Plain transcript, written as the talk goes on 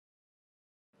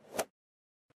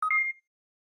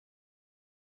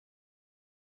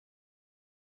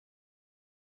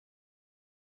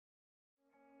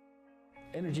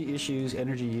Energy issues,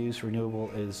 energy use,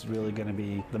 renewable is really going to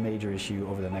be the major issue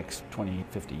over the next 20,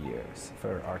 50 years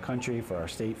for our country, for our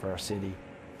state, for our city.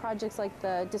 Projects like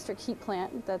the district heat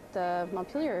plant that the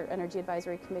Montpelier Energy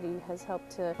Advisory Committee has helped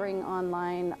to bring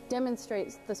online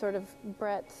demonstrates the sort of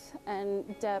breadth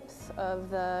and depth of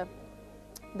the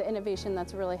innovation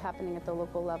that's really happening at the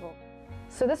local level.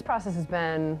 So this process has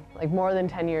been like more than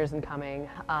 10 years in coming.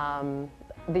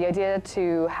 The idea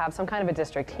to have some kind of a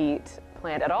district heat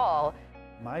plant at all.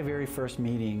 My very first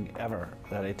meeting ever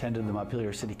that I attended the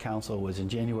Montpelier City Council was in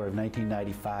January of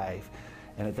 1995.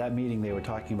 And at that meeting they were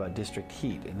talking about district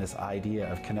heat and this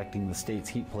idea of connecting the state's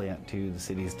heat plant to the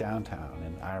city's downtown.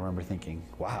 And I remember thinking,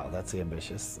 wow, that's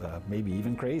ambitious, maybe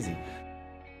even crazy.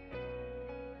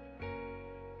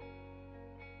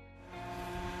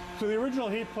 So the original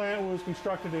heat plant was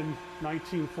constructed in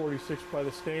 1946 by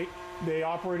the state. They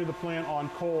operated the plant on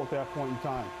coal at that point in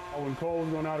time. When coal was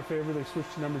going out of favor, they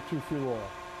switched to number 2 fuel oil.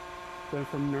 Then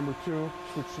from number 2,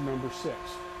 switched to number 6.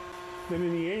 Then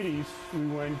in the 80s, we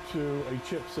went to a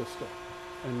chip system,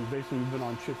 and basically we've been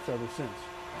on chips ever since.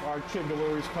 Our chip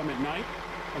deliveries come at night,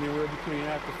 anywhere between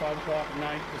after 5 o'clock at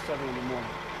night to 7 in the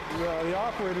morning. The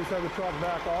operators have the truck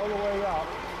back all the way up,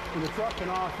 and the truck can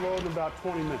offload in about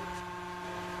 20 minutes.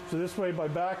 So this way, by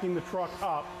backing the truck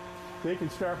up, they can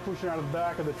start pushing out of the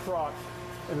back of the truck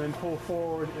and then pull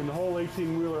forward, and the whole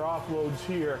 18-wheeler offloads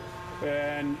here.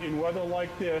 And in weather like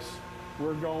this,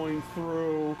 we're going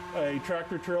through a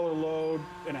tractor trailer load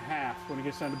and a half when it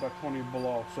gets down to about 20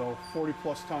 below. So 40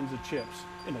 plus tons of chips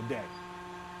in a day.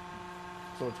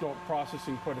 So it's going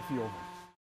processing quite a few of them.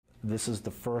 This is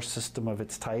the first system of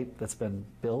its type that's been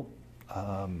built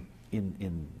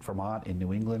in Vermont, in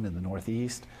New England, in the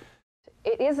Northeast.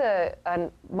 It is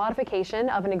a modification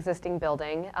of an existing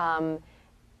building.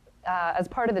 As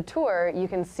part of the tour, you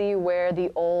can see where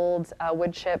the old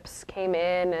wood chips came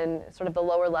in and sort of the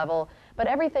lower level, but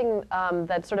everything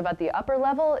that's sort of at the upper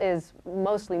level is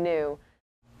mostly new.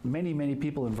 Many, many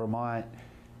people in Vermont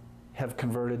have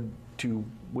converted to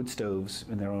wood stoves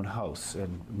in their own house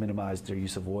and minimized their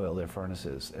use of oil, their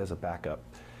furnaces, as a backup.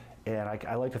 And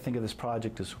I like to think of this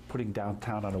project as putting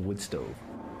downtown on a wood stove.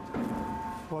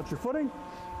 Watch your footing.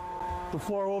 The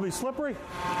floor will be slippery.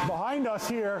 Behind us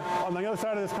here, on the other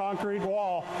side of this concrete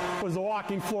wall, was the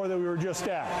walking floor that we were just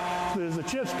at. So as the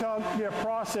chips get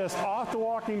processed off the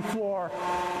walking floor,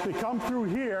 they come through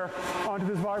here onto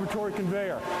this vibratory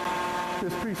conveyor.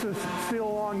 This piece of steel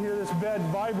along here, this bed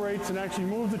vibrates and actually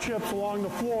moves the chips along the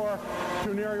floor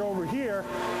to an area over here.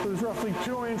 There's roughly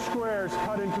 2-inch squares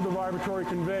cut into the vibratory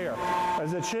conveyor.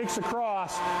 As it shakes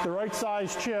across, the right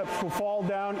size chips will fall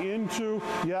down into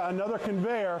yet another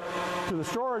conveyor to the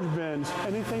storage bins.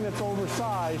 Anything that's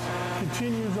oversized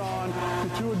continues on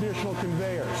to 2 additional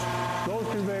conveyors. Those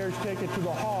conveyors take it to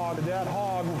the hog. That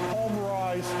hog will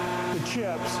pulverize the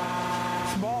chips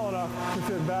small enough to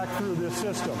fit back through this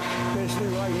system. Basically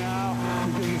right now,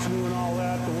 because it's new and all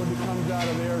that, the wood that comes out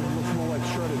of there looks more like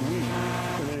shredded wheat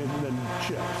than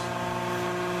chips.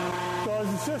 So as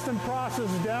the system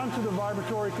processes down to the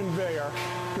vibratory conveyor,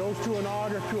 goes to an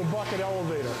auger to a bucket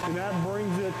elevator, and that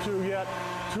brings it to yet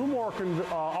 2 more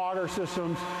auger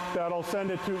systems that'll send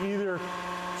it to either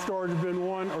storage bin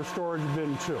 1 or storage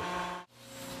bin 2.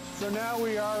 So now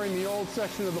we are in the old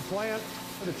section of the plant.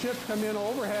 The chips come in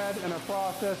overhead and are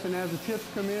processed, and as the chips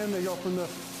come in, they go from the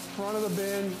front of the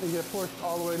bin and get pushed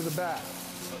all the way to the back.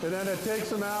 And then it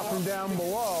takes them out from down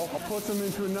below, puts them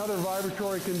into another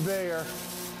vibratory conveyor,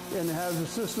 and has a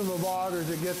system of augers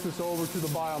that gets this over to the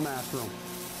biomass room.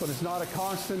 But it's not a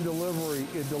constant delivery.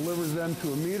 It delivers them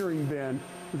to a metering bin,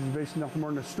 which is basically nothing more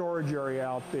than a storage area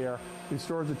out there, and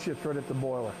stores the chips right at the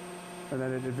boiler. And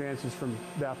then it advances from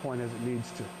that point as it needs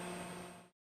to.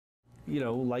 You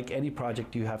know, like any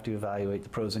project, you have to evaluate the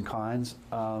pros and cons.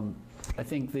 I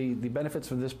think the benefits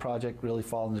for this project really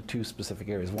fall into 2 specific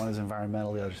areas. One is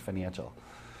environmental, the other is financial.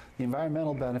 The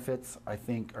environmental benefits, I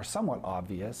think, are somewhat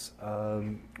obvious.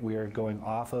 We are going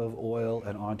off of oil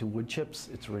and onto wood chips.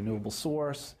 It's a renewable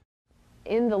source.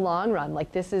 In the long run,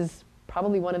 like, this is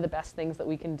probably one of the best things that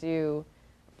we can do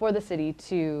for the city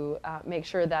to make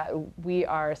sure that we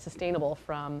are sustainable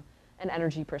from an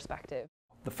energy perspective.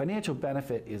 The financial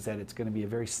benefit is that it's going to be a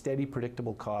very steady,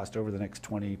 predictable cost over the next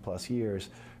 20 plus years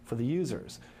for the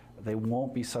users. They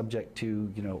won't be subject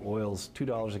to, you know, oil's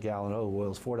 $2 a gallon, oh,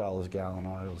 oil's $4 a gallon,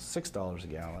 oil's $6 a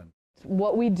gallon.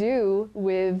 What we do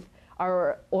with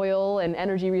our oil and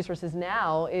energy resources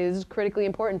now is critically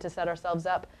important to set ourselves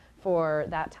up for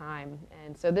that time.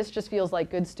 And so this just feels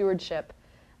like good stewardship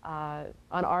on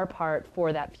our part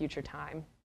for that future time.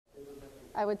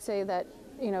 I would say that,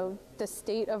 you know, the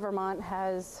state of Vermont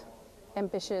has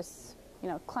ambitious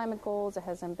climate goals, it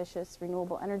has ambitious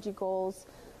renewable energy goals.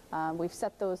 We've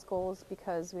set those goals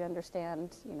because we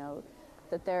understand,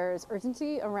 that there's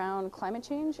urgency around climate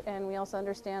change, and we also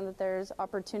understand that there's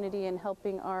opportunity in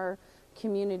helping our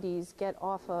communities get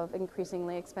off of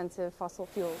increasingly expensive fossil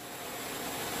fuels.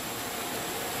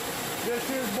 This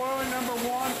is boiler number 1.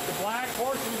 The black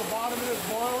portion of the bottom of this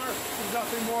boiler is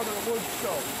nothing more than a wood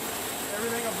stove.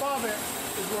 Everything above it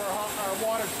is where our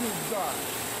water tubes are.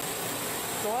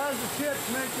 So as the chips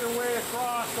make their way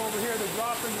across over here, they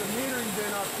drop into the metering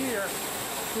bin up here,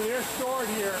 so they're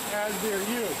stored here as they're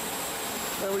used.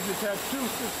 Then we just have 2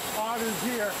 others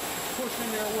here pushing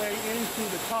their way into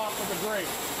the top of the grate.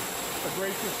 The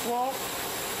grates are slow,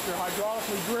 they're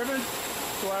hydraulically driven,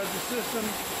 so as the system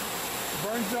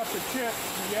burns up the chips,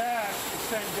 the ash is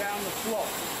sent down the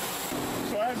slope.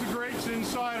 So as the grates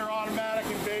inside are automatic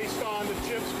and based on the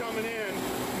chips coming in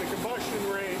and the combustion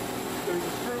rate, there's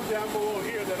a screw down below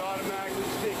here that automatically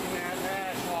is taking that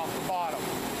ash off the bottom.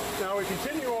 Now we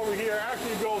continue over here, after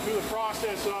you go through the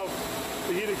process of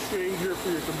the heat exchanger for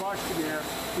your combustion air,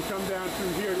 you come down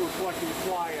through here to collecting the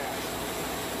fly ash.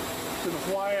 So the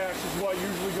fly ash is what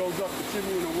usually goes up the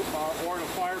chimney or in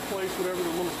a fireplace, whatever,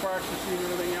 the little sparks you see and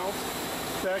everything else.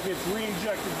 That gets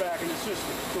re-injected back in the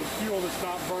system. So it's fuel that's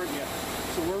not burnt yet.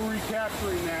 So we're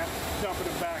recapturing that, dumping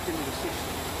it back into the system.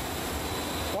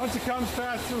 Once it comes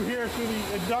past through here through the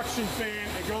induction fan,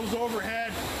 it goes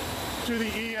overhead to the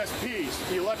ESPs,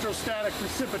 the electrostatic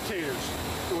precipitators.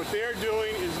 And what they're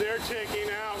doing is they're taking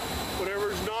out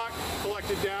whatever's not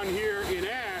collected down here in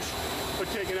ash, but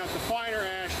taking out the finer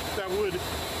ash that would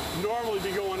normally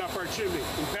be going up our chimney.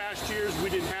 In past years, we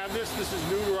didn't have this. This is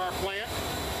new to our plant.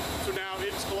 So now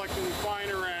it's collecting the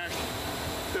finer ash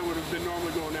that would have been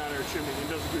normally going down our chimney and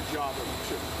does a good job of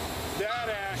it too. That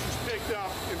ash is picked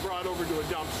up and brought over to a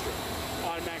dumpster,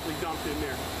 automatically dumped in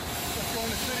there. Let's go in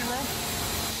the city room.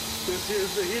 This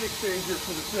is the heat exchanger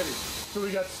for the city. So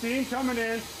we got steam coming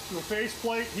in to a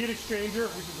faceplate heat exchanger,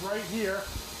 which is right here.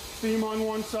 Steam on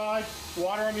one side,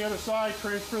 water on the other side,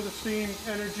 transfer the steam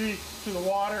energy to the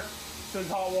water, sends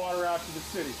hot water out to the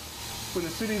city. When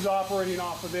the city's operating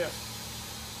off of this,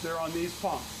 they're on these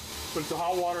pumps. But it's a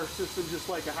hot water system just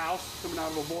like a house coming out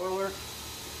of a boiler.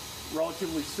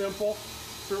 Relatively simple,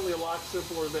 certainly a lot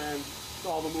simpler than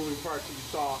all the moving parts that you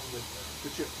saw with the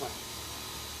chip plant.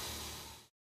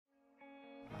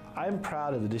 I'm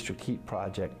proud of the district heat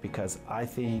project because I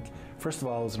think, first of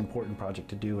all, it's an important project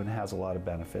to do and has a lot of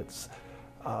benefits.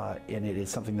 And it is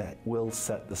something that will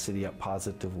set the city up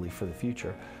positively for the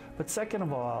future. But second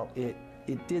of all, it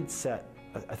did set,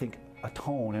 I think, a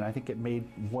tone, and I think it made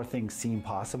more things seem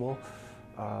possible.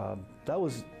 That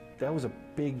was a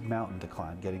big mountain to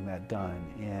climb, getting that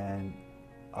done. And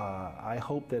I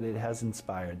hope that it has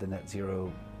inspired the net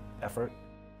zero effort.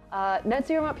 Net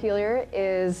Zero Montpelier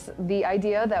is the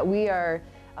idea that we are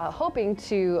hoping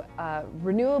to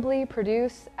renewably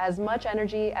produce as much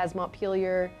energy as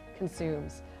Montpelier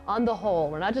consumes. On the whole,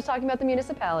 we're not just talking about the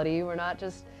municipality, we're not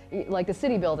just like the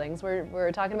city buildings,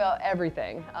 we're talking about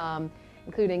everything,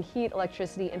 including heat,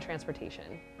 electricity, and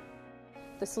transportation.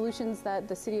 The solutions that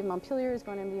the city of Montpelier is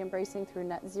going to be embracing through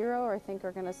net zero, I think,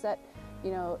 are going to set,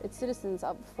 its citizens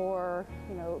up for,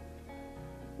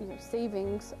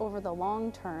 savings over the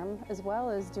long term, as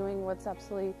well as doing what's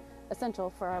absolutely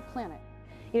essential for our planet.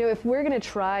 If we're going to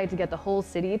try to get the whole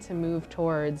city to move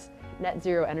towards net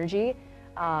zero energy,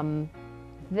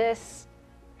 this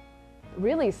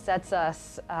really sets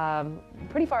us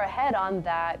pretty far ahead on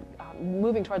that,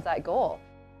 moving towards that goal.